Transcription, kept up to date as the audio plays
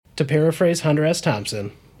To paraphrase Hunter S.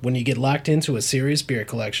 Thompson, when you get locked into a serious beer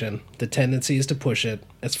collection, the tendency is to push it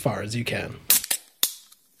as far as you can.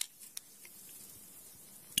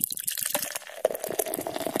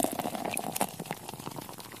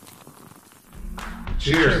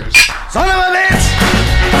 Cheers. Son of a bitch!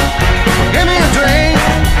 Give me a drink.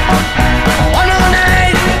 One more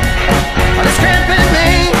night. On this camping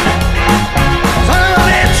thing. Son of a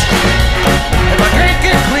bitch! If I drink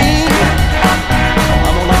it clean,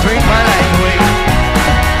 I'm gonna drink my life away.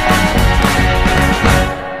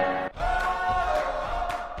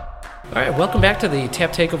 All right, welcome back to the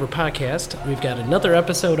Tap Takeover podcast. We've got another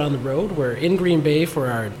episode on the road. We're in Green Bay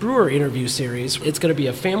for our brewer interview series. It's going to be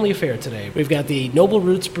a family affair today. We've got the Noble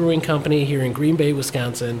Roots Brewing Company here in Green Bay,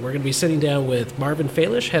 Wisconsin. We're going to be sitting down with Marvin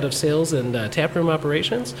Falish, head of sales and taproom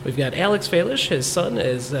operations. We've got Alex Falish, his son,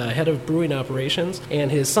 is head of brewing operations,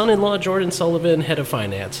 and his son-in-law, Jordan Sullivan, head of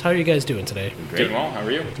finance. How are you guys doing today? Great. Doing well. How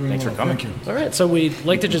are you? Thanks for coming. Thank you. All right, so we'd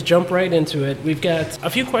like to just jump right into it. We've got a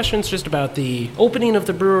few questions just about the opening of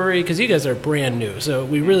the brewery, because you guys are brand new, so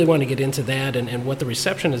we really want to get into that and what the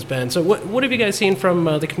reception has been. So what have you guys seen from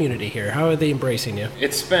the community here? How are they embracing you?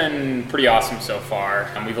 It's been pretty awesome so far.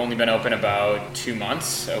 We've only been open about 2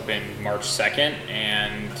 months, opened March 2nd,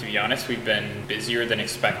 and to be honest, we've been busier than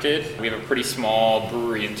expected. We have a pretty small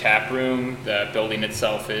brewery and tap room. The building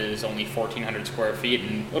itself is only 1,400 square feet,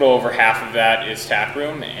 and a little over half of that is tap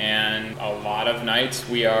room, and a lot of nights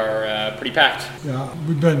we are pretty packed. Yeah,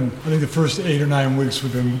 we've been, I think the first 8 or 9 weeks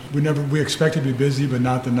we expected to be busy, but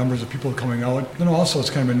not the numbers of people coming out. And also, it's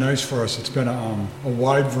kind of been nice for us. It's been a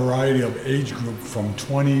wide variety of age group from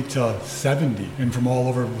 20 to 70, and from all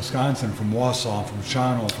over Wisconsin, from Wausau, from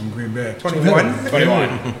Shawano, from Green Bay. 21? 21.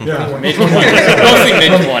 Yeah. Mid-20s. Mostly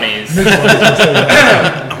mid-20s.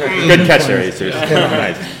 Good catch there, Acer.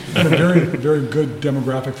 Nice. It's been a very, very good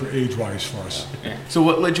demographic for age-wise for us. So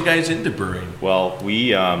what led you guys into brewing? Well,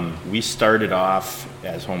 we started off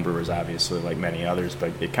as home brewers, obviously, like many others,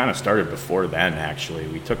 but it kind of started before then, actually.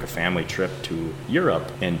 We took a family trip to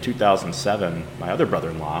Europe in 2007. My other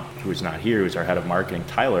brother-in-law, who's not here, who's our head of marketing,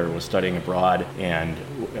 Tyler, was studying abroad, and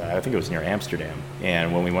I think it was near Amsterdam.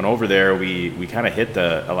 And when we went over there, we kind of hit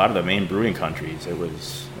a lot of the main brewing countries. It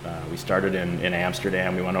was... we started in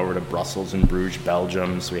Amsterdam. We went over to Brussels and Bruges,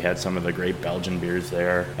 Belgium. So we had some of the great Belgian beers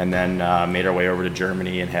there, and then made our way over to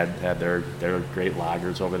Germany and had their great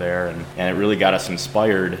lagers over there. And it really got us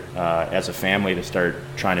inspired as a family to start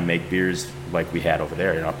trying to make beers like we had over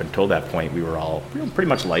there. You know, up until that point, we were all pretty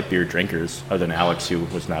much light beer drinkers, other than Alex, who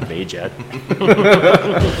was not of age yet.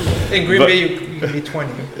 In Green Bay, you can be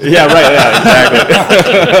 20. Yeah, right. Yeah, exactly.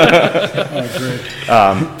 Oh,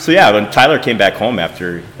 great. So yeah, when Tyler came back home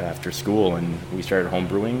after school, and we started home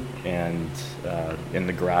brewing and in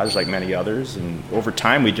the garage like many others, and over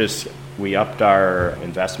time we upped our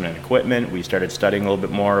investment in equipment. We started studying a little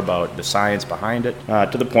bit more about the science behind it,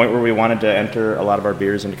 to the point where we wanted to enter a lot of our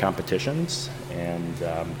beers into competitions. And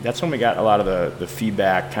that's when we got a lot of the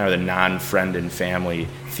feedback, kind of the non-friend and family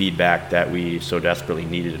feedback that we so desperately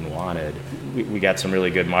needed and wanted. We got some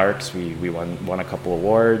really good marks. We won a couple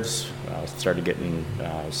awards. Started getting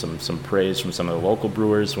some praise from some of the local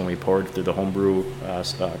brewers when we poured through the homebrew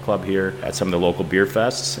club here at some of the local beer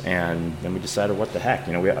fests. And then we decided, what the heck?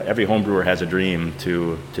 You know, every home brewer has a dream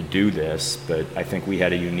to do this, but I think we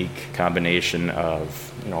had a unique combination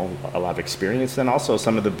of, you know, a lot of experience, and also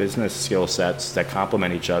some of the business skill sets that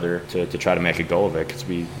complement each other to try to make a go of it, because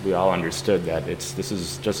we all understood that this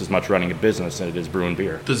is just as much running a business as it is brewing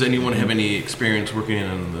beer. Does anyone have any experience working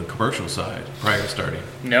on the commercial side prior to starting?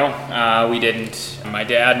 No, we didn't. My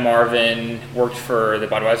dad, Marvin, worked for the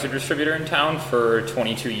Budweiser distributor in town for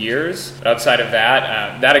 22 years. But outside of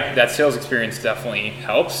that, that sales experience definitely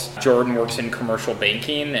helps. Jordan works in commercial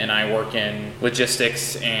banking, and I work in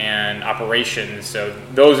logistics and operations. So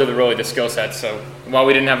those are really the skill sets. So while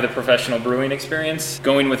we didn't have the professional brewing experience,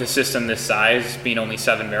 going with a system this size, being only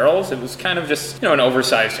 7 barrels, it was kind of just, you know, an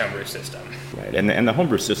oversized homebrew system. Right, and the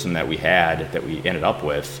homebrew system that we ended up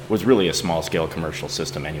with was really a small-scale commercial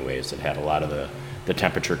system anyways. It had a lot of the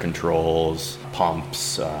temperature controls,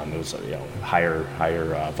 pumps. It was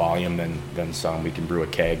higher volume than some. We can brew a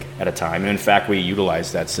keg at a time. And in fact, we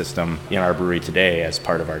utilize that system in our brewery today as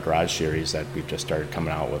part of our garage series that we've just started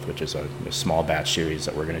coming out with, which is a small batch series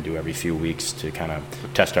that we're going to do every few weeks to kind of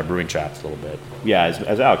test our brewing chops a little bit. Yeah,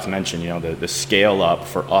 as Alex mentioned, you know, the scale up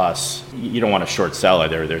for us, you don't want to short sell it.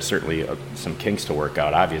 There's certainly some kinks to work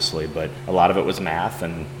out, obviously, but a lot of it was math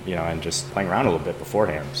and just playing around a little bit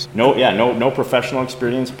beforehand. No professional professional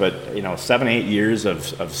experience, but 7-8 years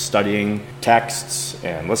of studying texts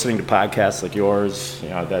and listening to podcasts like yours,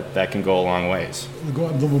 that can go a long ways. To go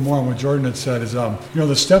a little bit more on what Jordan had said is,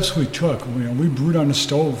 the steps we took. We brewed on the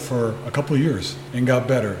stove for a couple of years and got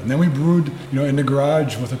better, and then we brewed, in the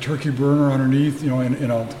garage with a turkey burner underneath,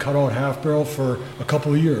 in a cutout half barrel for a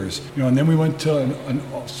couple of years, and then we went to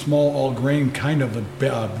a small all grain kind of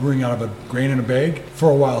brewing out of a grain in a bag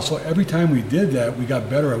for a while. So every time we did that, we got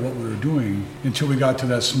better at what we were doing until we got to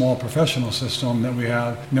that small professional system that we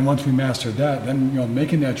have. And then once we mastered that, then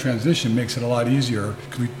making that transition makes it a lot easier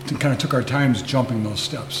because we kind of took our times jumping those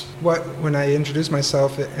steps. When I introduced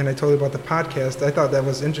myself and I told you about the podcast, I thought that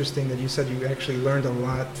was interesting that you said you actually learned a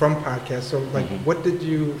lot from podcasts. So what did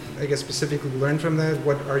you, specifically learn from that?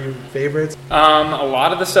 What are your favorites? A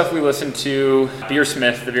lot of the stuff we listen to, the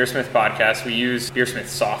Beersmith podcast, we use Beersmith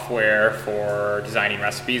software for designing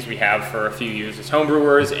recipes. We have for a few years as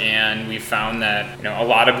homebrewers, and we've found that a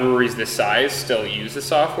lot of breweries this size still use the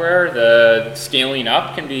software. The scaling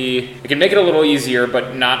up can make it a little easier,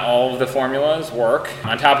 but not all of the formulas work.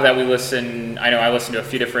 On top of that, I listen to a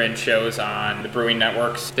few different shows on the brewing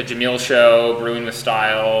networks. The Jamil Show, Brewing with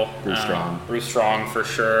Style, Brew Strong for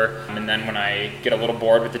sure. And then when I get a little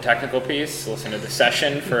bored with the technical piece, listen to The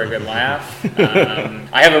Session for a good laugh.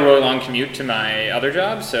 I have a really long commute to my other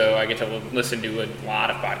job, so I get to listen to a lot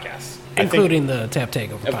of podcasts. Including the Tap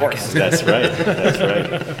Takeover podcast. Of course. That's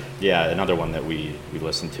right. Yeah, another one that we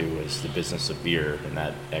listened to is The Business of Beer, and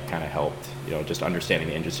that kind of helped, just understanding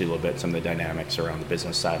the industry a little bit, some of the dynamics around the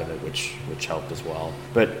business side of it, which helped as well.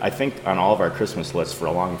 But I think on all of our Christmas lists for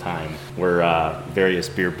a long time were various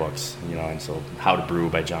beer books, and so How to Brew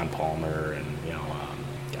by John Palmer, and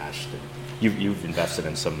you've invested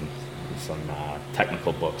in some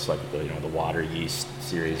technical books like the Water Yeast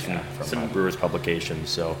series from Brewers Publications.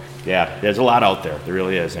 So yeah, there's a lot out there. There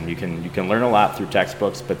really is, and you can learn a lot through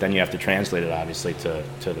textbooks, but then you have to translate it obviously to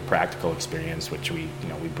the practical experience, which we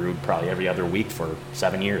brewed probably every other week for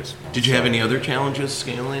 7 years. Did you have any other challenges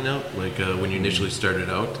scaling out, like when you initially started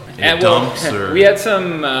out? We had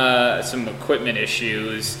some equipment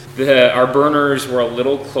issues. Our burners were a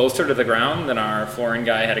little closer to the ground than our flooring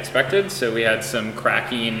guy had expected, so we had some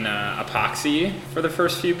cracking epoxy for the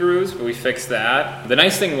first few brews, but we fixed that. The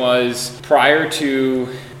nice thing was, prior to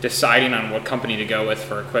deciding on what company to go with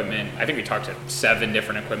for equipment, I think we talked to 7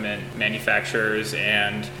 different equipment manufacturers,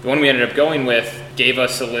 and the one we ended up going with gave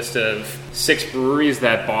us a list of 6 breweries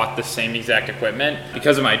that bought the same exact equipment.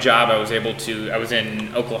 Because of my job, I was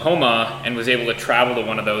in Oklahoma and was able to travel to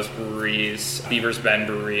one of those breweries, Beaver's Bend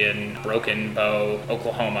Brewery in Broken Bow,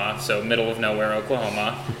 Oklahoma, so middle of nowhere,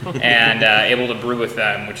 Oklahoma, and able to brew with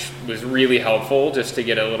them, which was really helpful just to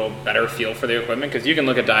get a little better feel for the equipment, because you can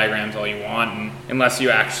look at diagrams all you want, and unless you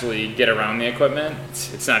actually get around the equipment,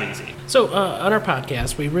 it's not easy. So on our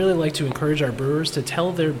podcast, we really like to encourage our brewers to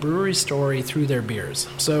tell their brewery story through their beers.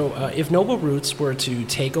 So if Noble Roots were to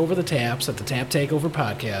take over the taps at the Tap Takeover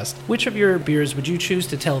podcast, which of your beers would you choose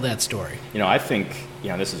to tell that story? I think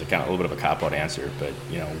this is a little bit of a cop-out answer, but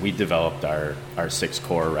we developed our 6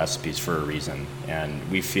 core recipes for a reason, and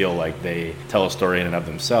we feel like they tell a story in and of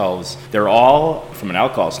themselves. They're all, from an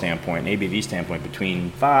alcohol standpoint, an ABV standpoint,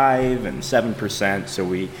 between 5 and 7%. So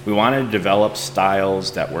we wanted to develop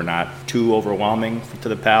styles that were not too overwhelming to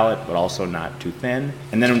the palate, but also not too thin,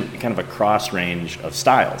 and then kind of a cross range of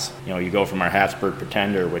styles. You go from our Habsburg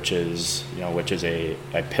Pretender, which is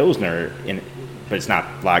a Pilsner but it's not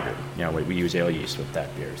lager. We use ale yeast with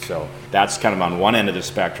that beer. So that's kind of on one end of the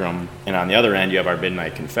spectrum. And on the other end, you have our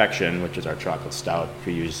Midnight Confection, which is our chocolate stout.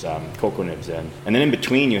 We use cocoa nibs in. And then in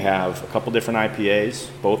between, you have a couple different IPAs,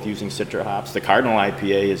 both using Citra hops. The Cardinal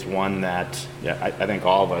IPA is one that I think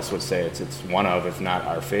all of us would say it's one of, if not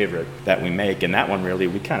our favorite, that we make. And that one really,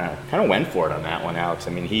 we kind of went for it on that one, Alex. I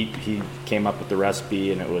mean, he came up with the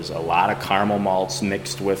recipe, and it was a lot of caramel malts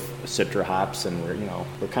mixed with Citra hops, and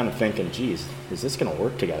we're kind of thinking, geez, is this going to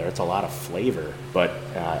work together? It's a lot of flavor, but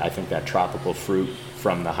I think that tropical fruit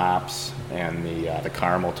from the hops and the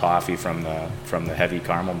caramel toffee from the heavy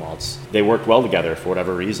caramel malts, they worked well together for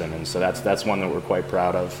whatever reason, and so that's one that we're quite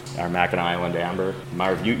proud of. Our Mackinac Island Amber,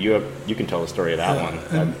 Marv, you can tell the story of that one.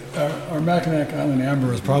 And our Mackinac Island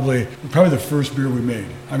Amber is probably the first beer we made.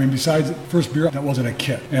 I mean, besides the first beer, that wasn't a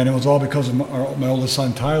kit, and it was all because of my oldest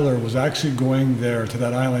son Tyler was actually going there to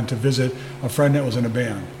that island to visit a friend that was in a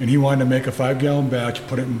band, and he wanted to make a 5-gallon batch,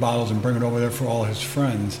 put it in bottles, and bring it over there for all his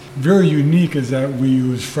friends. Very unique is that we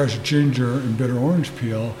use fresh ginger and bitter orange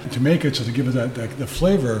peel to make it, so to give it that the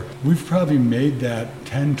flavor. We've probably made that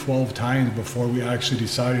 10, 12 times before we actually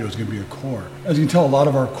decided it was going to be a core. As you can tell, a lot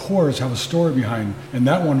of our cores have a story behind, and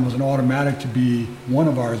that one was an automatic to be one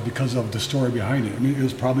of ours because of the story behind it. I mean, it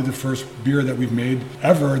was probably the first beer that we've made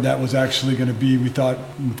ever that was actually going to be, we thought,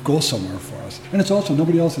 go somewhere for us. And it's also,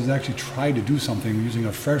 nobody else has actually tried to do something using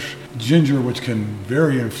a fresh ginger, which can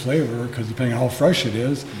vary in flavor because depending on how fresh it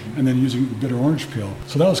is, and then using bitter orange peel.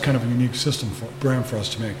 So that was kind of a unique brand for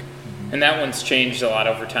us to make. And that one's changed a lot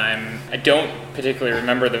over time. I don't particularly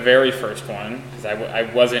remember the very first one because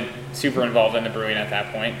I wasn't super involved in the brewing at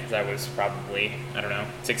that point because I was probably,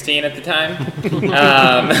 16 at the time.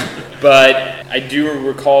 But I do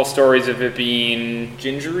recall stories of it being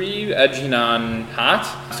gingery, edging on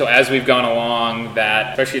hot. So as we've gone along,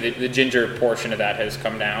 that, especially the ginger portion of that has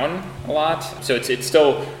come down a lot. So it's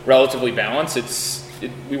still relatively balanced.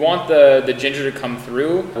 We want the ginger to come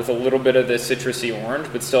through with a little bit of the citrusy orange,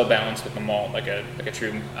 but still balanced with the malt, like a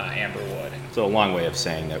true amber would. So a long way of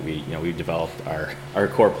saying that we developed our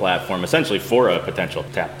core platform essentially for a potential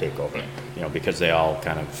tap takeover, because they all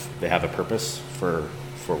they have a purpose for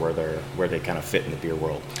where they kind of fit in the beer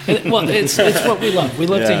world. Well, it's what we love. We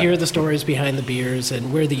love to hear the stories behind the beers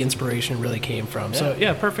and where the inspiration really came from.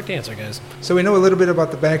 Yeah. So, perfect answer, guys. So we know a little bit about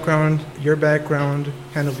the background, your background,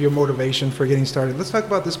 kind of your motivation for getting started. Let's talk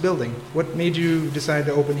about this building. What made you decide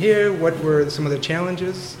to open here? What were some of the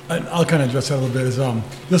challenges? I'll kind of address that a little bit.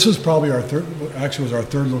 This was probably our third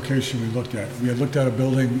location we looked at. We had looked at a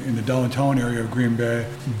building in the downtown area of Green Bay,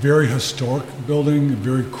 very historic building,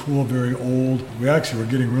 very cool, very old. We actually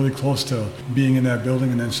were getting really close to being in that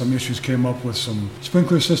building, and then some issues came up with some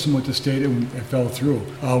sprinkler system with the state, and it fell through.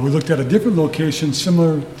 We looked at a different location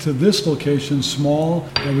similar to this location, small,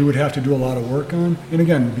 that we would have to do a lot of work on. And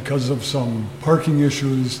again, because of some parking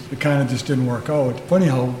issues, it kind of just didn't work out. Funny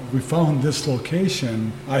how we found this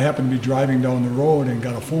location. I happened to be driving down the road and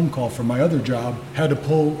got a phone call from my other job. Had to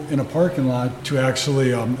pull in a parking lot to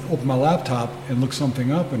actually open my laptop and look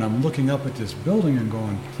something up, and I'm looking up at this building and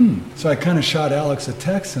going, So I kind of shot Alex a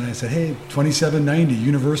text and I said, hey, 2790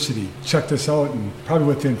 University, check this out. And probably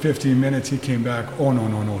within 15 minutes he came back, oh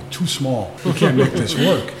no, too small. We can't make this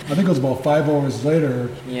work. I think it was about 5 hours later,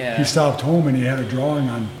 he stopped home and he had a drawing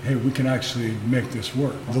on, hey, we can actually make this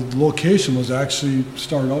work. The location was actually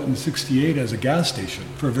started out in 68 as a gas station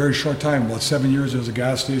for a very short time, about 7 years as a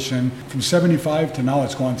gas station. From 75 to now,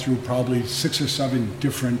 it's gone through probably 6 or 7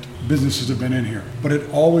 different businesses have been in here. But it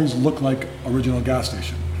always looked like original gas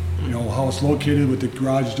station. How it's located with the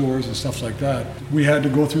garage doors and stuff like that. We had to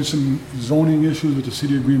go through some zoning issues with the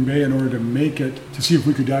city of Green Bay in order to make it, to see if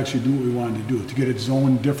we could actually do what we wanted to do, to get it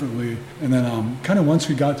zoned differently. And then kind of once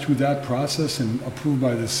we got through that process and approved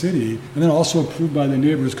by the city, and then also approved by the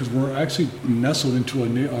neighbors, because we're actually nestled into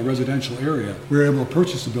a residential area, we were able to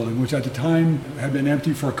purchase the building, which at the time had been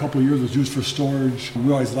empty for a couple of years, was used for storage.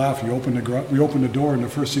 We always laugh, we opened the door and the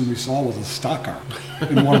first thing we saw was a stock car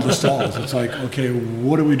in one of the stalls. It's like, okay,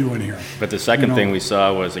 what are we doing here? But the second thing we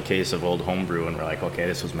saw was a case of old homebrew, and we're like, okay,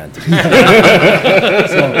 this was meant to be.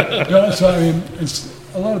 So I mean, it's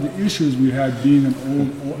a lot of the issues we had being an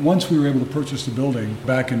old, once we were able to purchase the building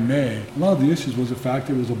back in May, a lot of the issues was the fact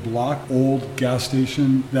that it was a block old gas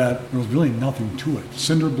station that there was really nothing to it.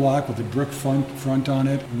 Cinder block with a brick front on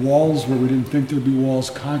it, walls where we didn't think there'd be walls,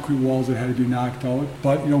 concrete walls that had to be knocked out.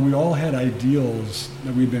 But we all had ideals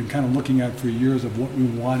that we'd been kind of looking at for years of what we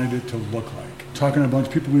wanted it to look like. Talking to a bunch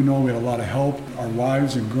of people we know, we had a lot of help. Our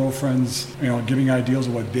wives and girlfriends, giving ideas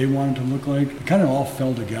of what they wanted to look like. It kind of all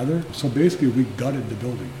fell together. So basically, we gutted the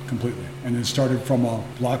building completely, and then started from a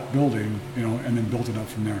block building, and then built it up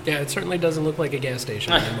from there. Yeah, it certainly doesn't look like a gas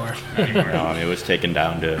station anymore. No, it was taken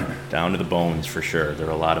down to the bones for sure. There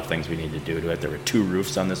were a lot of things we needed to do to it. There were 2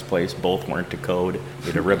 roofs on this place, both weren't to code. We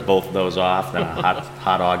had to rip both of those off. On a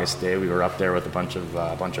hot August day, we were up there with a bunch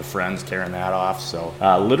of friends tearing that off. So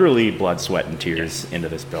literally blood, sweat, and tears into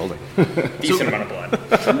this building. Decent amount of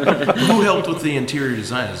blood. Who helped with the interior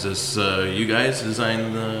design? Is this you guys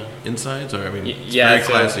design the insides? Or it's very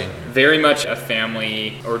classy. Very much a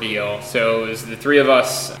family ordeal. So it was the 3 of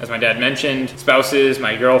us, as my dad mentioned, spouses,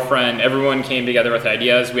 my girlfriend, everyone came together with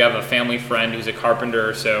ideas. We have a family friend who's a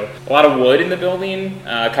carpenter, so a lot of wood in the building,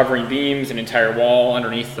 covering beams, an entire wall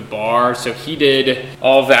underneath the bar. So he did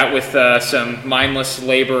all of that with some mindless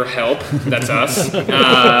labor help. That's us.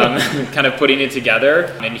 Kind of putting putting it together,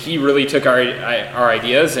 and he really took our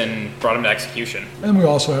ideas and brought them to execution. And we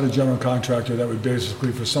also had a general contractor that would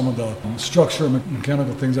basically, for some of the structure and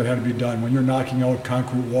mechanical things that had to be done, when you're knocking out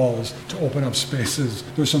concrete walls to open up spaces,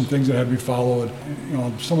 there's some things that had to be followed.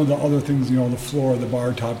 Some of the other things, the floor, the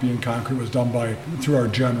bar top being concrete was done through our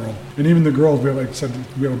general. And even the girls, we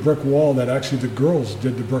have a brick wall that actually the girls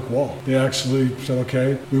did the brick wall. They actually said,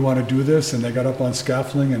 okay, we want to do this, and they got up on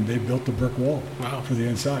scaffolding and they built the brick wall for the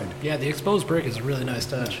inside. Yeah, the exposed brick is a really nice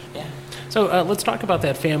touch. Yeah. So let's talk about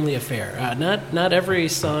that family affair. Not every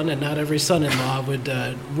son and not every son-in-law would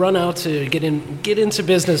run out to get into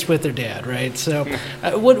business with their dad, right? So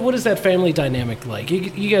what is that family dynamic like?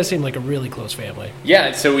 You guys seem like a really close family.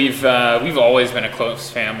 Yeah, so we've always been a close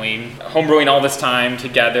family. Homebrewing all this time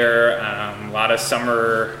together. A lot of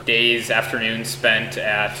summer days, afternoons spent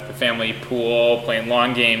at the family pool, playing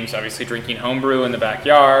lawn games, obviously drinking homebrew in the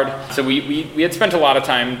backyard. So we had spent a lot of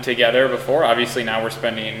time together before. Obviously now we're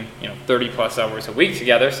spending 30 plus hours a week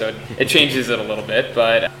together, so it changes it a little bit,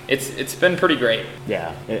 but it's been pretty great.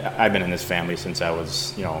 Yeah, I've been in this family since I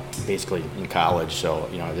was basically in college, so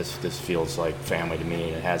this feels like family to me,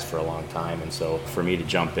 and it has for a long time. And so for me to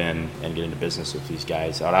jump in and get into business with these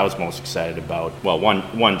guys, what I was most excited about, well,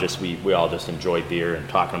 one just we all just enjoy beer and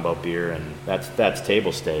talking about beer, and that's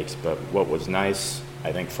table stakes. But what was nice,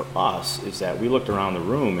 I think, for us is that we looked around the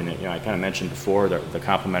room, and I kind of mentioned before the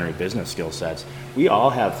complementary business skill sets. We all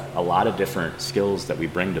have a lot of different skills that we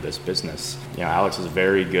bring to this business. Alex is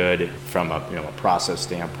very good from a process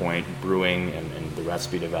standpoint, brewing and the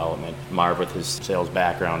recipe development. Marv with his sales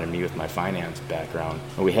background, and me with my finance background.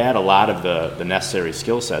 And we had a lot of the necessary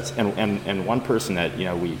skill sets. And one person that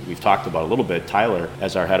we've talked about a little bit, Tyler,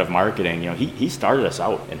 as our head of marketing. He started us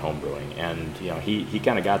out in home brewing, and he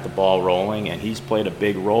kind of got the ball rolling, and he's played a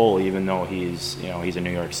big role, even though he's in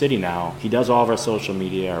New York City now. He does all of our social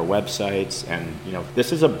media, our websites, and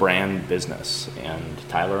this is a brand business, and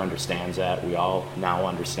Tyler understands that. We all now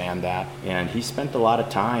understand that, and he spent a lot of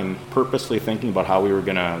time purposely thinking about how we were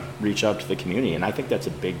going to reach out to the community. And I think that's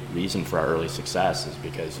a big reason for our early success, is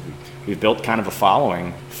because we built kind of a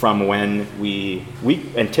following from when we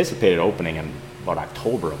anticipated opening in about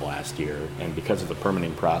October of last year, and because of the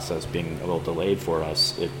permitting process being a little delayed for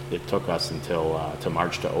us, it took us until to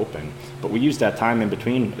March to open. But we used that time in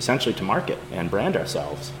between essentially to market and brand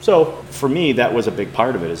ourselves. So for me, that was a big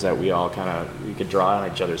part of it, is that we all we could draw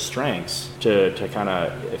on each other's strengths to kind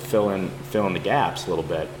of fill in the gaps a little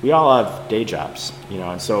bit. We all have day jobs,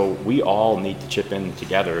 and so we all need to chip in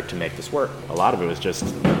together to make this work. A lot of it was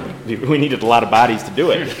just we needed a lot of bodies to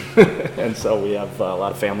do it, and so we have a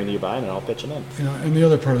lot of family nearby, and they're all pitching in. And the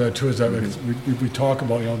other part of that too is that we talk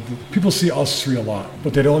about, people see us three a lot,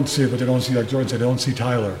 but they don't see, like Jordan said, they don't see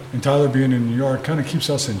Tyler. And Tyler being in New York kind of keeps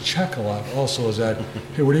us in check a lot also, is that,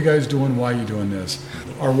 hey, what are you guys doing? Why are you doing this?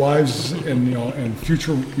 Our wives and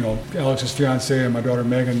future, Alex's fiance and my daughter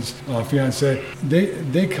Megan's fiance,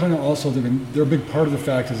 they kind of also, they're a big part of the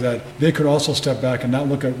fact is that they could also step back and not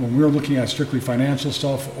look at, when we were looking at strictly financial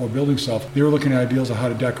stuff or building stuff, they were looking at ideas on how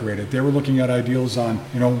to decorate it. They were looking at ideas on,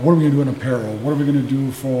 what are we going to do in apparel? What are we going to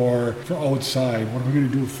do for outside? What are we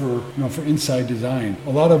going to do for inside design?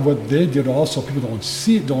 A lot of what they did also, people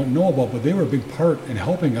don't know about, but they were a big part in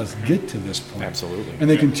helping us get to this point. Absolutely. And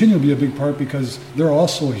they continue to be a big part because they're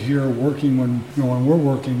also here working when we're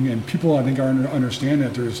working, and people, I think, understand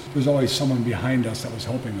that there's always someone behind us that was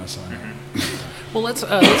helping us on it. Well, let's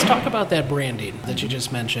talk about that branding that you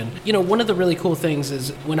just mentioned. One of the really cool things is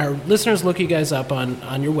when our listeners look you guys up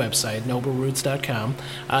on your website, noblroots.com,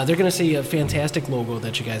 they're going to see a fantastic logo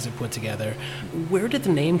that you guys have put together. Where did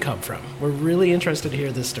the name come from? We're really interested to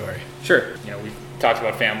hear this story. Sure. We've talked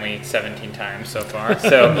about family 17 times so far,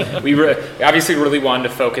 so we obviously really wanted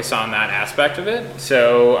to focus on that aspect of it.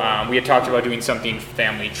 So we had talked about doing something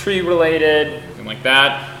family tree related, something like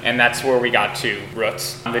that, and that's where we got to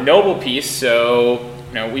Roots. The Noble piece, so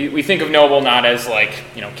we think of Noble not as like,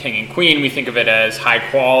 king and queen. We think of it as high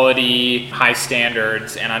quality, high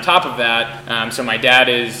standards. And on top of that, so my dad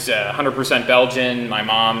is 100% Belgian. My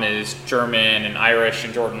mom is German and Irish,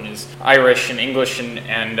 and Jordan is Irish and English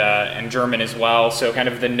and German as well. So kind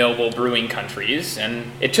of the Noble brewing countries. And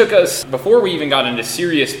it took us, before we even got into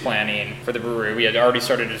serious planning for the brewery, we had already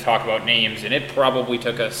started to talk about names, and it probably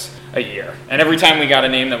took us a year. And every time we got a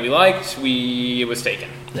name that we liked, it was taken.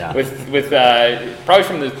 Yeah. With probably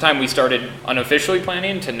probably from the time we started unofficially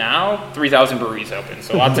planning to now, 3,000 breweries open.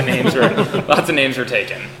 So lots of names are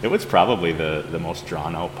taken. It was probably the most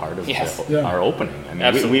drawn out part of our opening. I mean,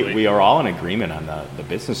 Absolutely. we are all in agreement on the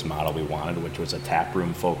business model we wanted, which was a tap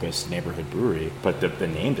room focused neighborhood brewery. But the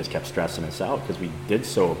name just kept stressing us out because we did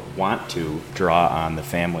so want to draw on the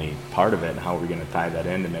family part of it and how we're going to tie that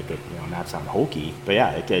in to make it not sound hokey. But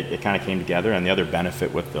yeah, it kind of came together. And the other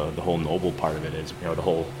benefit with the whole Noble part of it is the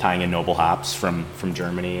whole tying in Noble hops from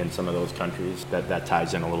Germany and some of those countries that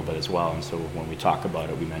ties in a little bit as well. And so when we talk about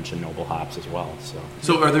it, we mention Noble hops as well.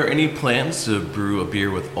 So are there any plans to brew a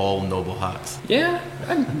beer with all Noble hops? Yeah.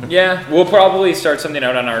 We'll probably start something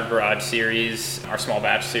out on our garage series, our small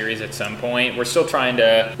batch series at some point. We're still trying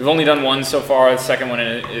to, we've only done one so far. The second one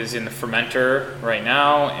is in the fermenter right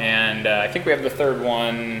now. And I think we have the third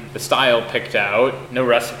one, the style picked out. No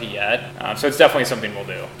recipe yet. So it's definitely something we'll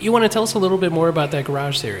do. You want to tell us a little bit more about that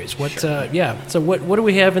garage series? What? Sure. So what do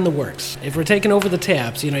we have in the works? If we're taking over the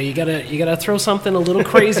taps, you gotta throw something a little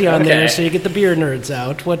crazy on there so you get the beer nerds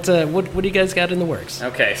out. What do you guys got in the works?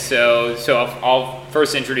 Okay, so I'll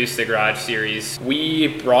first introduce the garage series.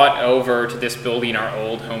 We brought over to this building our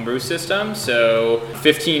old homebrew system. So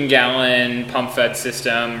 15-gallon pump-fed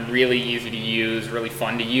system, really easy to use, really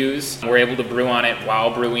fun to use. We're able to brew on it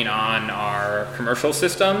while brewing on our commercial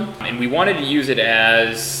system. And we wanted to use it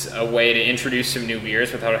as a way to introduce some new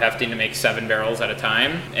beers without having to make 7 barrels at a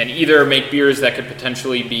time. And either make beers that could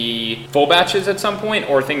potentially be full batches at some point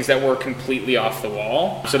or things that were completely off the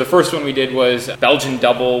wall. So the first one we did was Belgian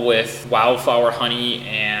double with wildflower honey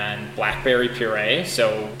and blackberry puree.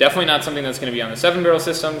 So definitely not something that's going to be on the 7-barrel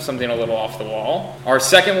system, something a little off the wall. Our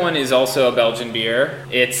second one is also a Belgian beer.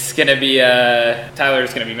 It's going to be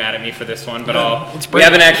Tyler's going to be mad at me for this one, but we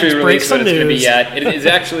haven't actually released what it's going to be yet.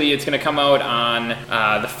 It's going to come out on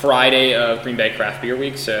the Friday of Green Bay Craft Beer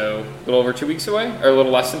Week, so a little over 2 weeks away, or a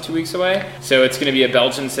little less than 2 weeks away. So it's going to be a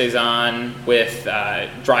Belgian Saison with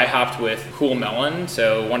dry hopped with Huell Melon,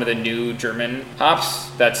 so one of the new German hops.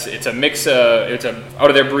 It's a mix out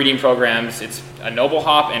of their breeding programs. It's a Noble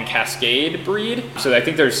hop and Cascade breed. So I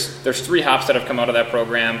think there's 3 hops that have come out of that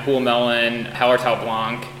program: Huell Melon, Hallertau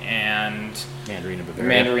Blanc, and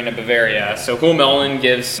Mandarina Bavaria. So Huell Melon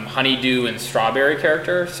gives honeydew and strawberry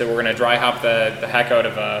character. So we're going to dry hop the heck out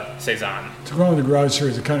of a Saison. To go on the garage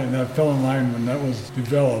series, that fell in line when that was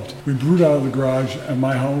developed. We brewed out of the garage at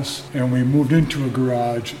my house, and we moved into a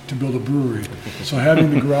garage to build a brewery. So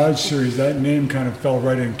having the garage series, that name kind of fell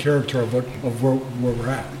right in character of where we're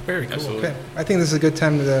at. Very cool. Absolutely. Okay. I think this is a good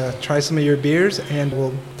time to try some of your beers, and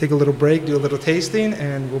we'll take a little break, do a little tasting,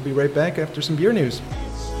 and we'll be right back after some beer news.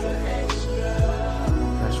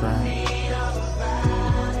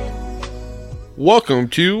 Welcome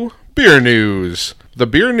to Beer News. The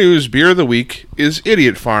Beer News Beer of the Week is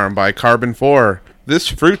Idiot Farm by Carbon 4. This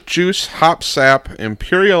fruit juice hop sap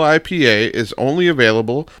Imperial IPA is only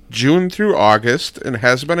available June through August and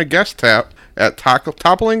has been a guest tap at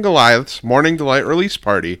Toppling Goliath's Morning Delight release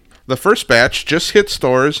party. The first batch just hit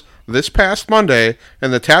stores this past Monday,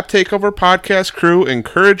 and the Tap Takeover podcast crew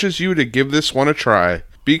encourages you to give this one a try.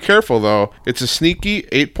 Be careful though, it's a sneaky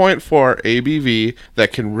 8.4 ABV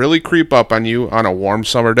that can really creep up on you on a warm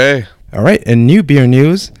summer day. Alright, in new beer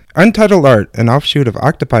news, Untitled Art, an offshoot of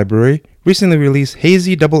Octopi Brewery, recently released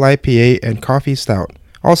Hazy Double IPA and Coffee Stout.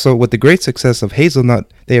 Also, with the great success of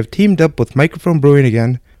Hazelnut, they have teamed up with Microphone Brewing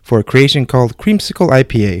again for a creation called Creamsicle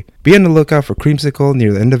IPA. Be on the lookout for Creamsicle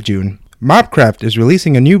near the end of June. Mobcraft is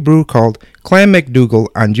releasing a new brew called Clam McDougal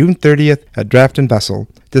on June 30th at Draft and Vessel.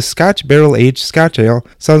 This Scotch barrel-aged Scotch ale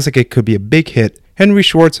sounds like it could be a big hit. Henry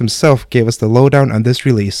Schwartz himself gave us the lowdown on this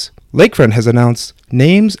release. Lakefront has announced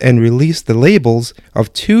names and released the labels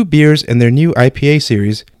of 2 beers in their new IPA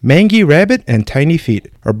series. Mangy Rabbit and Tiny Feet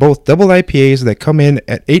are both double IPAs that come in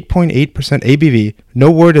at 8.8% ABV.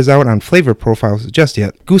 No word is out on flavor profiles just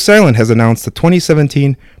yet. Goose Island has announced the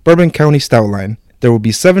 2017 Bourbon County Stout line. There will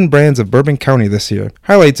be 7 brands of Bourbon County this year.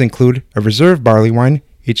 Highlights include a reserve barley wine,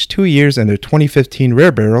 aged 2 years in their 2015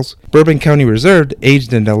 rare barrels, Bourbon County Reserved,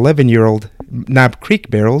 aged in 11-year-old Knob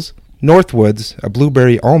Creek barrels, Northwoods, a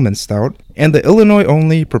blueberry almond stout, and the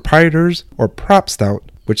Illinois-only Proprietors or Prop Stout,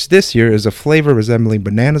 which this year is a flavor resembling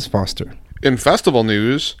Bananas Foster. In festival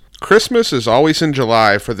news, Christmas is always in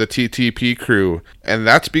July for the TTP crew, and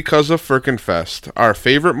that's because of Firkenfest, our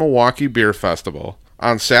favorite Milwaukee beer festival.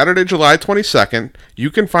 On Saturday, July 22nd, you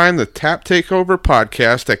can find the Tap Takeover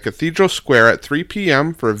podcast at Cathedral Square at 3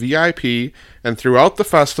 p.m. for VIP, and throughout the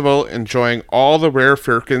festival enjoying all the rare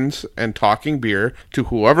firkins and talking beer to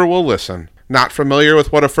whoever will listen. Not familiar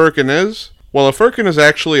with what a firkin is? Well, a firkin is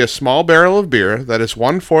actually a small barrel of beer that is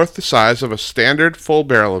 1/4 the size of a standard full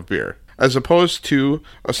barrel of beer. As opposed to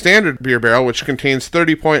a standard beer barrel, which contains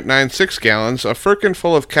 30.96 gallons, a firkin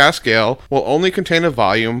full of cask ale will only contain a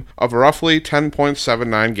volume of roughly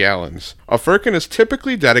 10.79 gallons. A firkin is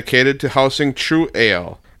typically dedicated to housing true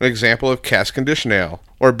ale, an example of cask conditioned ale,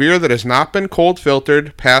 or beer that has not been cold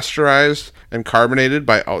filtered, pasteurized, and carbonated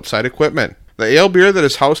by outside equipment. The ale beer that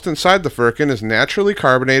is housed inside the firkin is naturally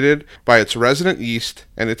carbonated by its resident yeast,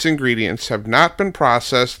 and its ingredients have not been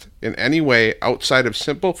processed in any way outside of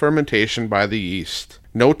simple fermentation by the yeast.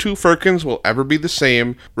 No two firkins will ever be the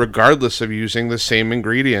same, regardless of using the same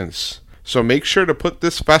ingredients. So make sure to put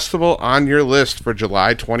this festival on your list for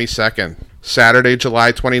July 22nd. Saturday,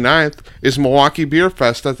 July 29th is Milwaukee Beer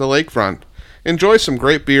Fest at the lakefront. Enjoy some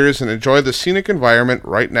great beers and enjoy the scenic environment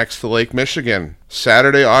right next to Lake Michigan.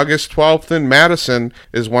 Saturday, August 12th in Madison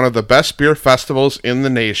is one of the best beer festivals in the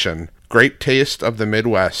nation. Great Taste of the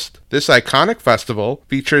Midwest. This iconic festival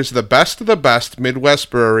features the best of the best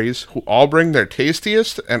Midwest breweries who all bring their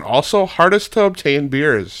tastiest and also hardest to obtain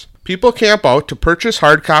beers. People camp out to purchase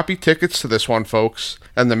hard copy tickets to this one, folks,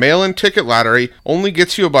 and the mail-in ticket lottery only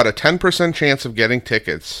gets you about a 10% chance of getting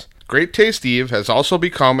tickets. Great Taste Eve has also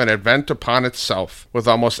become an event upon itself, with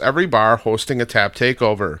almost every bar hosting a tap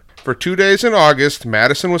takeover. For 2 days in August,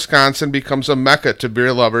 Madison, Wisconsin becomes a mecca to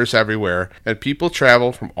beer lovers everywhere, and people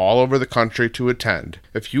travel from all over the country to attend.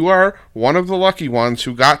 If you are one of the lucky ones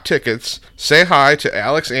who got tickets, say hi to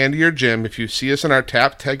Alex, Andy, or Jim if you see us in our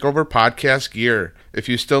Tap Takeover podcast gear. If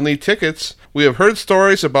you still need tickets, we have heard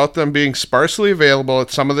stories about them being sparsely available at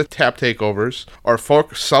some of the tap takeovers, or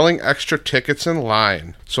folks selling extra tickets in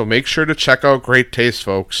line. So make sure to check out Great Taste,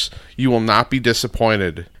 folks. You will not be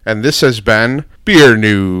disappointed. And this has been Beer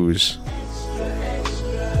News.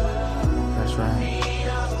 That's right.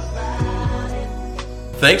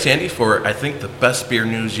 Thanks, Andy, for, I think, the best beer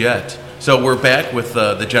news yet. So we're back with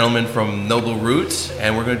the gentleman from Noble Roots,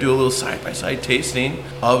 and we're going to do a little side-by-side tasting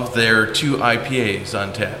of their 2 IPAs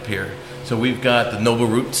on tap here. So we've got the Noble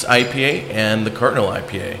Roots IPA and the Cardinal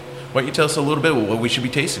IPA. Why don't you tell us a little bit what we should be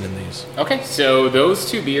tasting in these? Okay, so those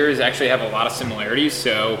 2 beers actually have a lot of similarities.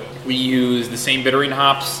 So we use the same bittering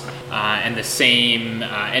hops and the same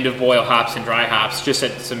end of boil hops and dry hops, just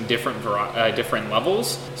at some different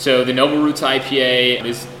levels. So the Noble Roots IPA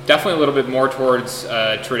is definitely a little bit more towards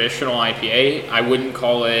traditional IPA. I wouldn't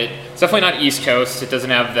call it. It's definitely not East Coast. It doesn't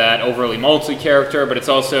have that overly malty character, but it's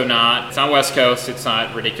also not. It's not West Coast. It's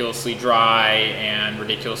not ridiculously dry and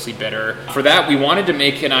ridiculously bitter. For that, we wanted to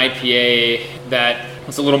make an IPA that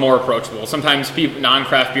was a little more approachable. Sometimes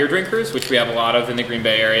non-craft beer drinkers, which we have a lot of in the Green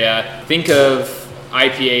Bay area, think of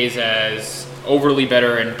IPAs as overly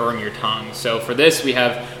bitter and burn your tongue. So for this, we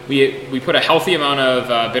put a healthy amount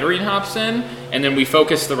of bittering hops in, and then we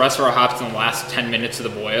focus the rest of our hops in the last 10 minutes of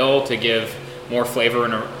the boil to give more flavor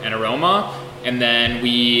and aroma. And then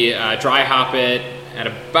we dry hop it at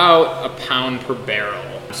about a pound per barrel.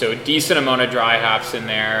 So a decent amount of dry hops in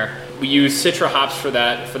there. We use Citra hops for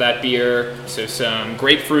that beer. So some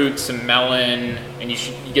grapefruit, some melon, and you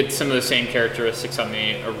get some of the same characteristics on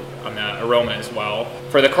the aroma as well.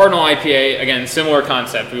 For the Cardinal IPA, again, similar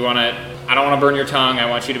concept. I don't want to burn your tongue. I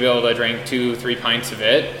want you to be able to drink 2-3 pints of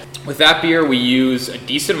it. With that beer, we use a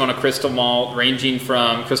decent amount of crystal malt, ranging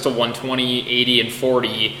from crystal 120, 80, and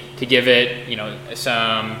 40, to give it,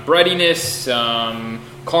 some breadiness, some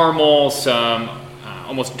caramel, some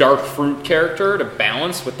almost dark fruit character to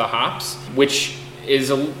balance with the hops, which is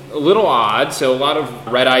a little odd. So a lot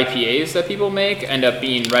of red IPAs that people make end up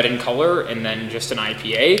being red in color and then just an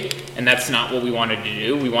IPA, and that's not what we wanted to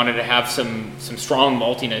do. We wanted to have some strong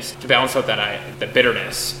maltiness to balance out that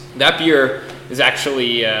bitterness. That beer is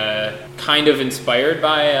actually kind of inspired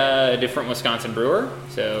by a different Wisconsin brewer.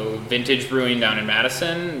 So Vintage Brewing down in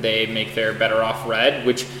Madison, they make their Better Off Red,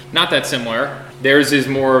 which not that similar. Theirs is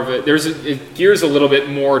more of it gears a little bit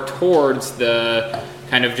more towards the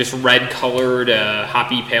kind of just red-colored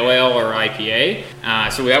hoppy pale ale or IPA.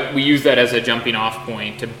 So we use that as a jumping-off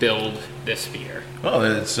point to build this beer. Well,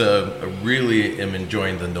 I really am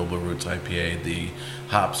enjoying the Noble Roots IPA. The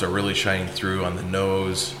hops are really shining through on the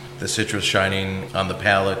nose. The citrus shining on the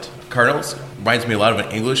palate. Cardinals reminds me a lot of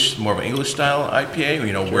more of an English style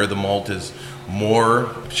IPA, where the malt is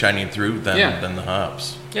more shining through than the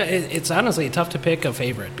hops. Yeah, it's honestly tough to pick a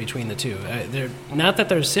favorite between the two. They're not that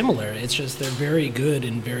they're similar. It's just they're very good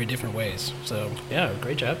in very different ways. So, yeah,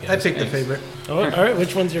 great job, guys. I picked the favorite. Oh, all right.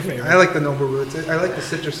 Which one's your favorite? I like the Noble Roots. I like the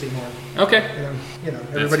citrusy more. Okay.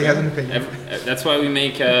 Everybody has an opinion. That's why we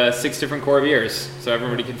make 6 different core beers, so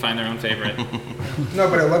everybody can find their own favorite. No,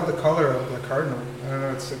 but I love the color of the Cardinal. I don't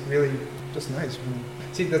know, it's really just nice.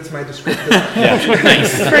 See, that's my descriptive. Yeah,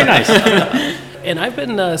 nice. It's very nice. And I've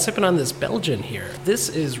been sipping on this Belgian here. This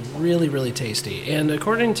is really, really tasty. And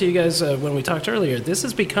according to you guys, when we talked earlier, this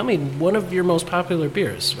is becoming one of your most popular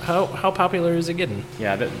beers. How popular is it getting?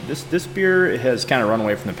 Yeah, this beer has kind of run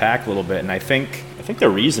away from the pack a little bit, and I think the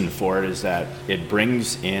reason for it is that it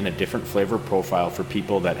brings in a different flavor profile for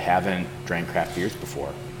people that haven't drank craft beers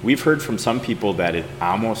before. We've heard from some people that it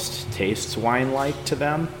almost tastes wine-like to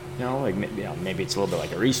them. Maybe it's a little bit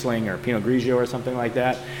like a Riesling or a Pinot Grigio or something like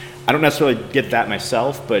that. I don't necessarily get that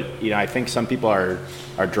myself, but I think some people are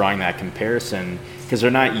drawing that comparison because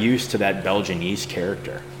they're not used to that Belgian yeast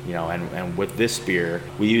character. And with this beer,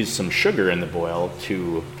 we use some sugar in the boil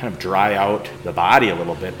to kind of dry out the body a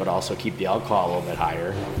little bit, but also keep the alcohol a little bit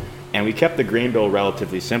higher. And we kept the grain bill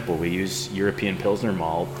relatively simple. We use European Pilsner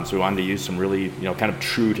malt, so we wanted to use some really, kind of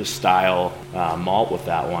true to style malt with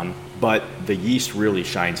that one. But the yeast really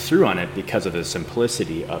shines through on it because of the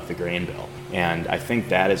simplicity of the grain bill. And I think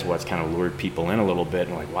that is what's kind of lured people in a little bit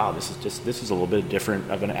and like, wow, this is a little bit different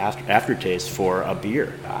of an aftertaste for a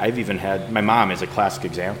beer. I've even had, my mom is a classic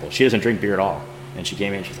example. She doesn't drink beer at all. And she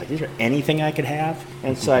came in and she's like, is there anything I could have?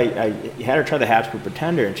 And so I had her try the Habsburg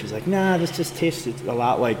Pretender, and she's like, nah, this just tastes a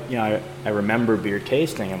lot like, I remember beer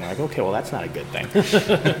tasting. I'm like, okay, well, that's not a good thing.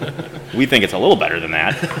 We think it's a little better than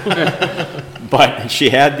that. But she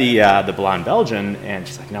had the Blonde Belgian, and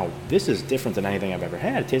she's like, no, this is different than anything I've ever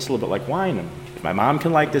had. It tastes a little bit like wine. And if my mom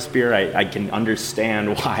can like this beer, I can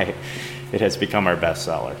understand why it has become our best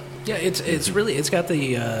seller. Yeah, it's got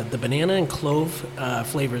the banana and clove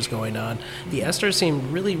flavors going on. The esters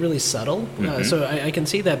seem really, really subtle, so I can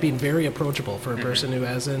see that being very approachable for a person who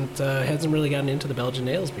hasn't really gotten into the Belgian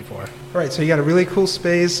ales before. All right, so you got a really cool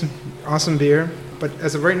space, awesome beer, but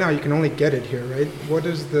as of right now, you can only get it here, right? What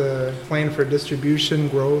is the plan for distribution,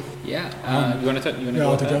 growth? Yeah, you want to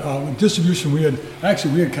go with that? Distribution, we had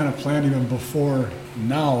kind of planned even before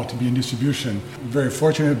now to be in distribution. Very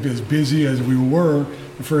fortunate to be as busy as we were.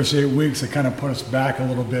 The first 8 weeks, it kind of put us back a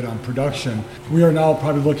little bit on production. We are now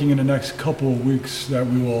probably looking in the next couple of weeks that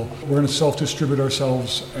we're going to self-distribute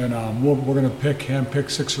ourselves, and we're going to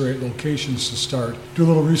hand-pick 6 or 8 locations to start. Do a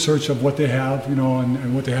little research of what they have,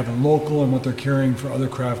 and what they have in local and what they're carrying for other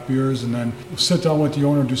craft beers, and then we'll sit down with the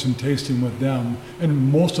owner, do some tasting with them.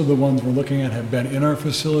 And most of the ones we're looking at have been in our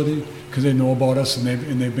facility because they know about us, and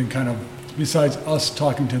they've been kind of, besides us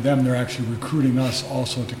talking to them, they're actually recruiting us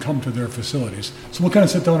also to come to their facilities. So we'll kind of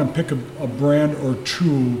sit down and pick a brand or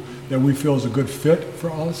two that we feel is a good fit for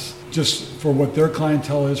us, just for what their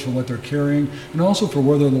clientele is, for what they're carrying, and also for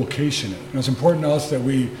where their location is. It's important to us that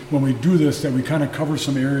when we do this, that we kind of cover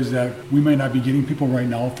some areas that we might not be getting people right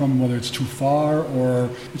now from, whether it's too far or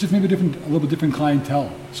it's just maybe a little bit different clientele.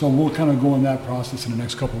 So we'll kind of go in that process in the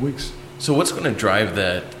next couple of weeks. So what's going to drive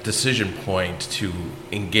that decision point to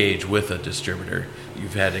engage with a distributor?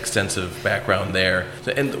 You've had extensive background there.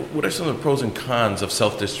 And what are some of the pros and cons of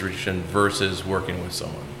self-distribution versus working with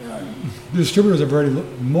someone? The distributors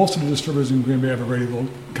most of the distributors in Green Bay have already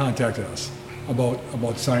contacted us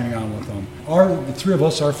about signing on with them. The three of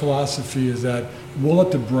us, our philosophy is that we'll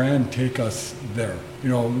let the brand take us there.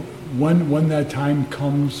 When that time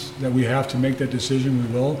comes that we have to make that decision,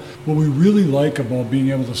 we will. What we really like about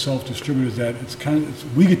being able to self-distribute is that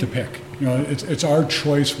we get to pick. It's our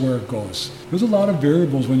choice where it goes. There's a lot of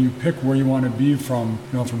variables when you pick where you want to be from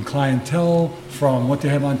clientele, from what they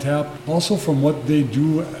have on tap, also from what they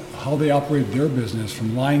do, how they operate their business,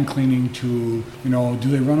 from line cleaning to, do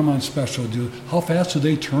they run them on special? How fast do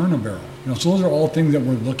they turn a barrel? So those are all things that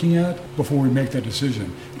we're looking at before we make that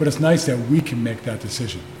decision. But it's nice that we can make that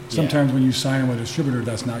decision. Sometimes when you sign with a distributor,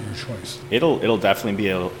 that's not your choice. It'll definitely be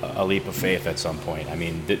a leap of faith at some point. I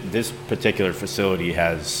mean, this particular facility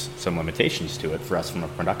has some limitations to it for us from a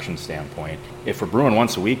production standpoint. If we're brewing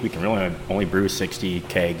once a week, we can really only brew 60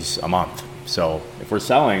 kegs a month. So if we're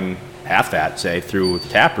selling half that, say, through the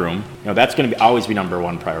tap room, that's going to always be number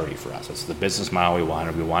one priority for us. It's the business model we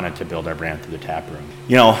wanted. We wanted to build our brand through the tap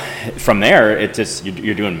room. From there, it's just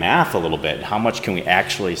you're doing math a little bit. How much can we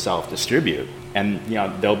actually self-distribute? And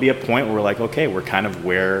there'll be a point where we're like, okay, we're kind of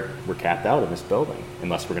where we're capped out in this building,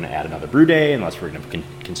 unless we're going to add another brew day, unless we're going to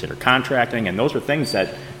consider contracting, and those are things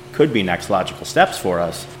that could be next logical steps for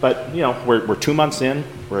us. But we're 2 months in.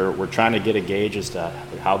 We're trying to get a gauge as to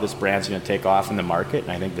how this brand's going to take off in the market,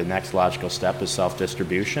 and I think the next logical step is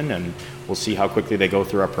self-distribution, and we'll see how quickly they go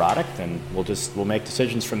through our product, and we'll make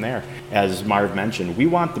decisions from there. As Marv mentioned, we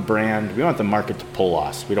want the market to pull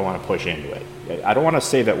us. We don't want to push into it. I don't want to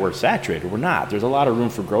say that we're saturated. We're not. There's a lot of room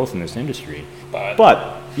for growth in this industry.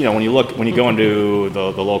 But when you go into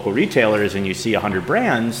the local retailers and you see 100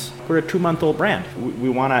 brands, we're a 2-month-old brand. We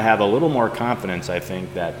want to have a little more confidence, I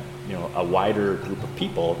think, that a wider group of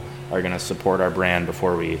people are going to support our brand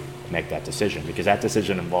before we make that decision, because that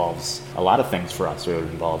decision involves a lot of things for us. It would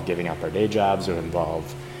involve giving up our day jobs, it would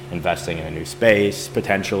involve investing in a new space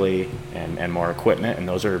potentially and more equipment, and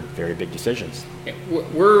those are very big decisions.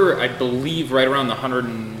 We're, I believe, right around the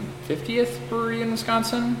 150th brewery in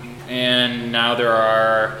Wisconsin, and now there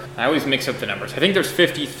are, I always mix up the numbers, I think there's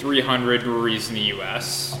 5,300 breweries in the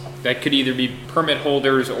U.S. that could either be permit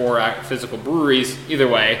holders or physical breweries. Either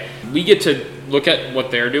way, we get to look at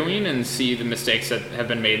what they're doing and see the mistakes that have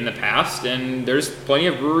been made in the past, and there's plenty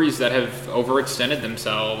of breweries that have overextended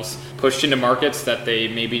themselves, pushed into markets that they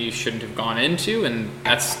maybe shouldn't have gone into, and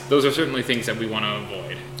those are certainly things that we want to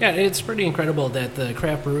avoid. Yeah, it's pretty incredible that the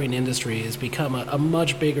craft brewing industry has become a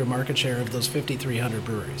much bigger market share of those 5,300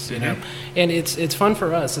 breweries, you know? And it's fun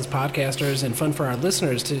for us as podcasters and fun for our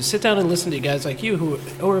listeners to sit down and listen to guys like you who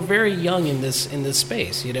are very young in this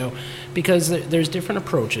space, you know, because there's different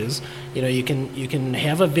approaches. You know, you can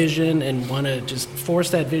have a vision and want to just force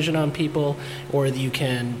that vision on people, or you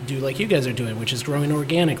can do like you guys are doing, which is growing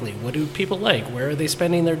organically. What do people like? Where are they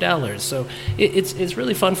spending their dollars? So it's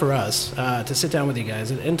really fun for us to sit down with you guys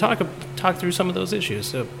and talk through some of those issues.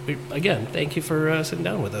 So again, thank you for sitting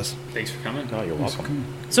down with us. Thanks for coming. Oh, you're welcome.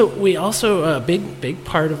 So we also, a big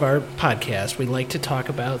part of our podcast, we like to talk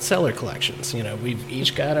about cellar collections. You know, we've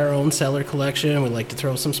each got our own cellar collection. We like to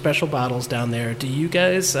throw some special bottles down there. Do you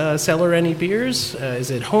guys cellar any beers? Is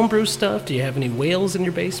it homebrew stuff? Do you have any whales in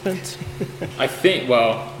your basement? I think,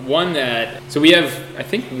 so we have, I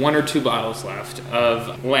think, 1 or 2 bottles left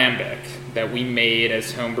of Lambic that we made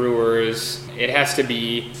as home brewers. It has to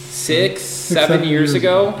be 7 years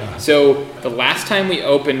ago. Yeah. So the last time we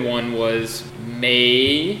opened one was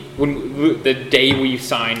May, the day we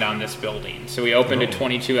signed on this building. So we opened a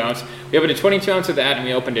 22 ounce. We opened a 22 ounce of that, and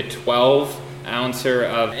we opened a 12 ouncer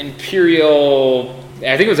of Imperial,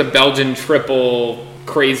 I think it was a Belgian triple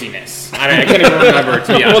craziness. I can't even remember,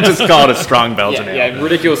 to be honest. We'll just call it a strong Belgian ale. Yeah,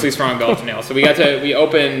 ridiculously strong Belgian ale. So we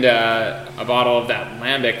opened a bottle of that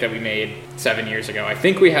Lambic that we made 7 years ago. I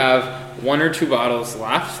think we have 1 or 2 bottles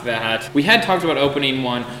left that we had talked about opening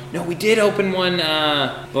one. No, we did open one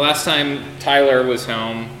the last time Tyler was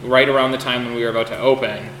home, right around the time when we were about to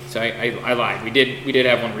open. So I lied. We did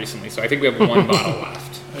have one recently. So I think we have 1 bottle left.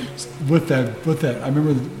 With that, I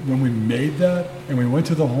remember when we made that and we went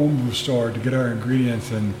to the homebrew store to get our ingredients,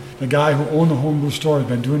 and the guy who owned the homebrew store has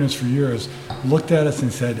been doing this for years, looked at us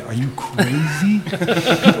and said, "Are you crazy?"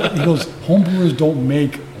 He goes, "Homebrewers don't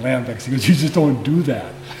make Lambics." He goes, "You just don't do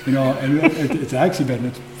that." You know, and it's actually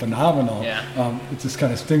it's phenomenal. Yeah. It just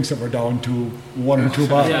kind of stinks that we're down to 1 or 2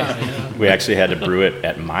 bottles. Yeah. We actually had to brew it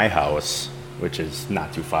at my house, which is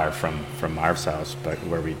not too far from Marv's house, but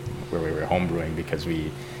where we were home brewing, because we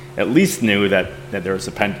at least knew that there was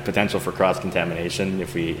a potential for cross-contamination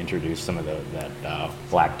if we introduced some of that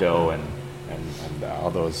black dough and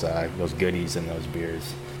all those goodies in those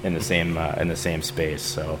beers in the same space.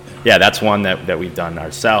 So yeah, that's one that we've done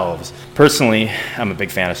ourselves. Personally, I'm a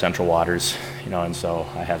big fan of Central Waters, you know, and so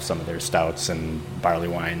I have some of their stouts and barley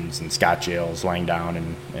wines and Scotch ales lying down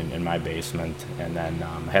in my basement. And then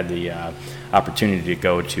I had the opportunity to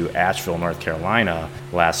go to Asheville, North Carolina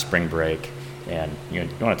last spring break. And you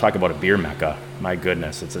want to talk about a beer mecca. My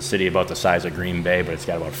goodness, it's a city about the size of Green Bay, but it's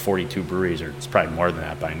got about 42 breweries, or it's probably more than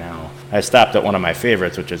that by now. I stopped at one of my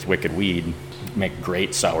favorites, which is Wicked Weed. Make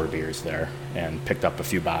great sour beers there, and picked up a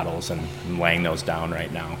few bottles, and I'm laying those down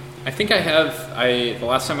right now. I think the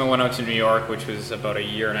last time I went out to New York, which was about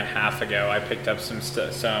 1.5 years ago, I picked up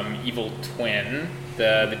some Evil Twin,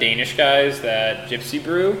 the Danish guys that Gypsy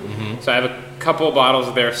brew. Mm-hmm. So I have a couple of bottles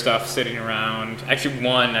of their stuff sitting around. Actually,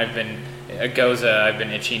 one a Goza I've been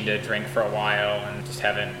itching to drink for a while and just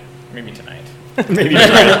haven't. Maybe tonight. Maybe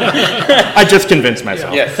tonight. I just convinced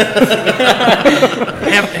myself. Yes.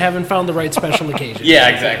 Haven't found the right special occasion. Yeah,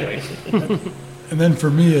 exactly. And then for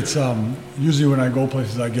me, it's usually when I go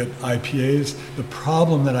places, I get IPAs. The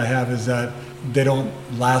problem that I have is that they don't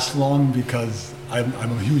last long because I'm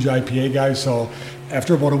a huge IPA guy. So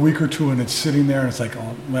after about a week or two, and it's sitting there, and it's like,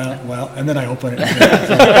 oh, well, and then I open it.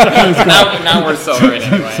 Now we're celebrating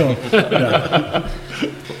anyway. So, yeah.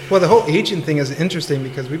 Well, the whole aging thing is interesting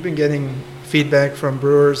because we've been getting feedback from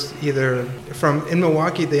brewers in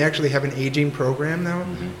Milwaukee. They actually have an aging program now.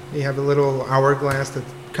 Mm-hmm. They have a little hourglass that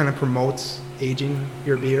kind of promotes aging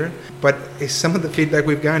your beer. But some of the feedback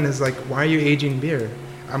we've gotten is like, why are you aging beer?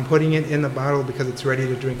 I'm putting it in the bottle because it's ready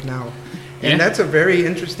to drink now. And that's a very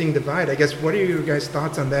interesting divide. I guess, what are your guys'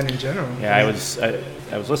 thoughts on that in general? Yeah, I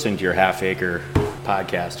was listening to your Half Acre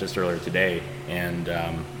podcast just earlier today, and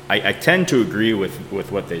I tend to agree with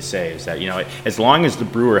what they say, is that, you know, as long as the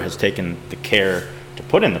brewer has taken the care to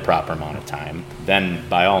put in the proper amount of time, then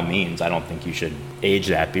by all means, I don't think you should age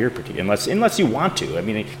that beer unless you want to. I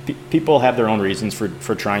mean, people have their own reasons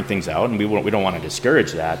for trying things out, and we don't want to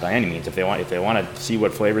discourage that by any means. If they want to see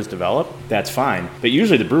what flavors develop, that's fine. But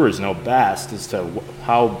usually the brewers know best as to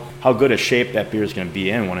how good a shape that beer is going to be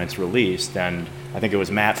in when it's released. And I think it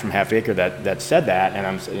was Matt from Half Acre that said that, and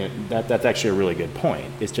I'm saying that's actually a really good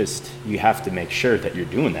point. It's just you have to make sure that you're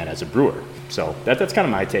doing that as a brewer. So that's kind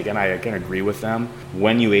of my take, and I can agree with them.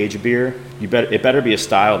 When you age a beer, it better be a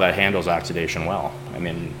style that handles oxidation well. I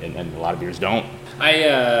mean, and a lot of beers don't.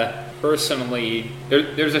 I personally,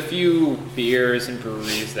 there's a few beers and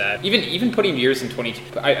breweries that even putting beers in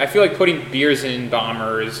 22. I feel like putting beers in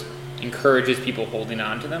bombers encourages people holding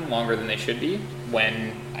on to them longer than they should be.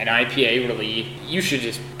 When an IPA really, you should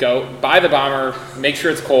just go buy the bomber, make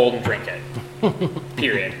sure it's cold, and drink it.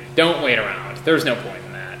 Period. Don't wait around. There's no point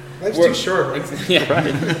in that. Life's too short, right? Yeah,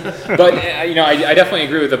 right. But I definitely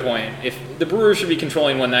agree with the point. If the brewer should be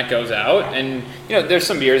controlling when that goes out, and there's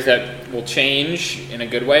some beers that will change in a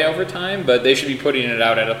good way over time, but they should be putting it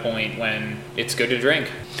out at a point when it's good to drink.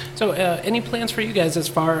 So, any plans for you guys as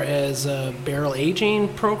far as a barrel aging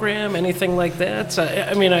program, anything like that?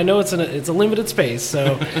 I mean, I know it's a limited space,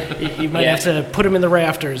 so you might have to put them in the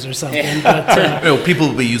rafters or something. But people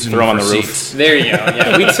will be using them on the roof. There you go.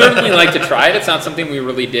 Yeah, we'd certainly like to try it. It's not something we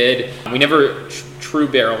really did. We never true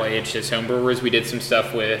barrel aged as homebrewers. We did some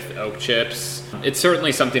stuff with oak chips. It's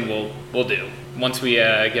certainly something we'll do once we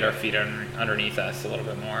get our feet underneath us a little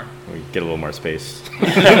bit more. We get a little more space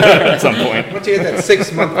at some point. Once you hit that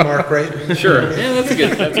 6 month mark, right? Sure. Yeah, that's a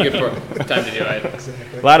good time to do it.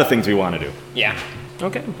 Exactly. A lot of things we want to do. Yeah.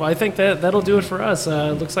 Okay, well, I think that'll do it for us.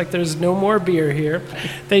 Looks like there's no more beer here.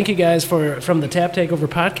 Thank you guys from the Tap Takeover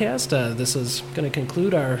podcast. This is going to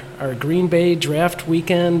conclude our Green Bay draft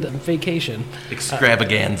weekend vacation.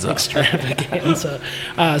 Extravaganza.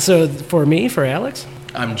 So for Alex.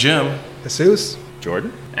 I'm Jim. Jesus.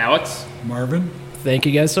 Jordan. Alex. Marvin. Thank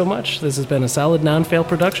you guys so much. This has been a solid non-fail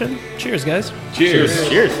production. Cheers, guys. Cheers.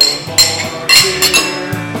 Cheers.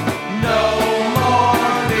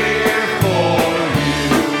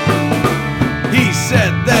 He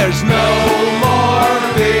said there's no